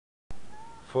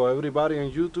For everybody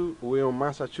on YouTube, we're in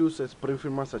Massachusetts,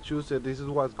 Springfield, Massachusetts. This is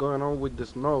what's going on with the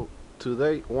snow.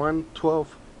 Today,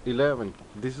 1/12/11.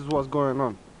 This is what's going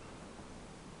on.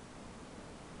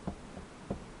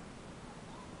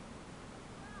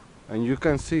 And you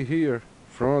can see here,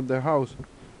 front of the house,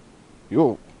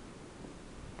 yo,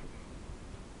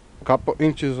 couple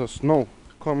inches of snow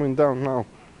coming down now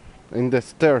in the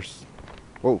stairs.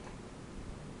 Oh,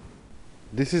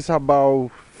 this is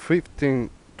about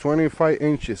 25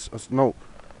 inches of snow.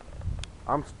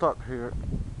 I'm stuck here.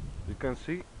 You can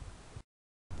see.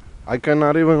 I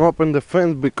cannot even open the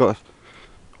fence because,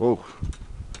 oh,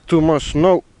 too much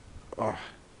snow. Oh,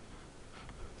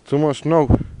 too much snow.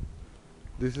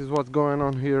 This is what's going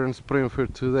on here in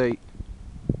Springfield today.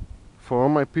 For all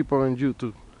my people on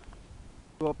YouTube.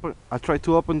 I tried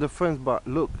to open the fence, but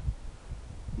look,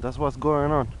 that's what's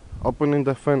going on. Opening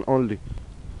the fence only.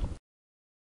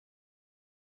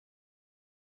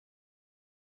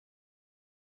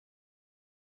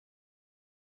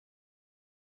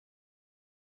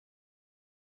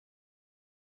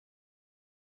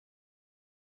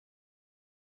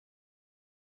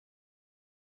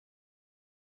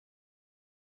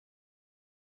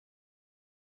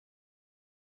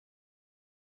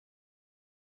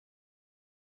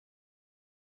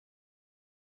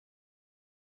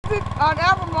 On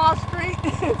Albemarle Street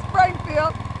in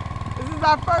Springfield. This is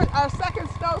our second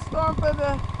snowstorm for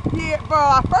the year, for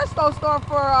our first snowstorm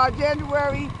for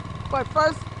January, but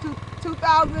first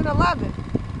 2011.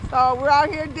 So we're out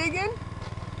here digging.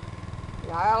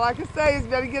 Yeah, all I can say is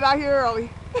better get out here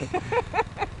early.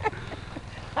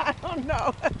 I don't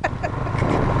know.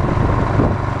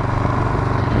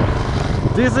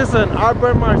 This is an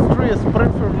Albemarle Street,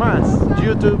 Springfield, Mass.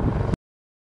 YouTube.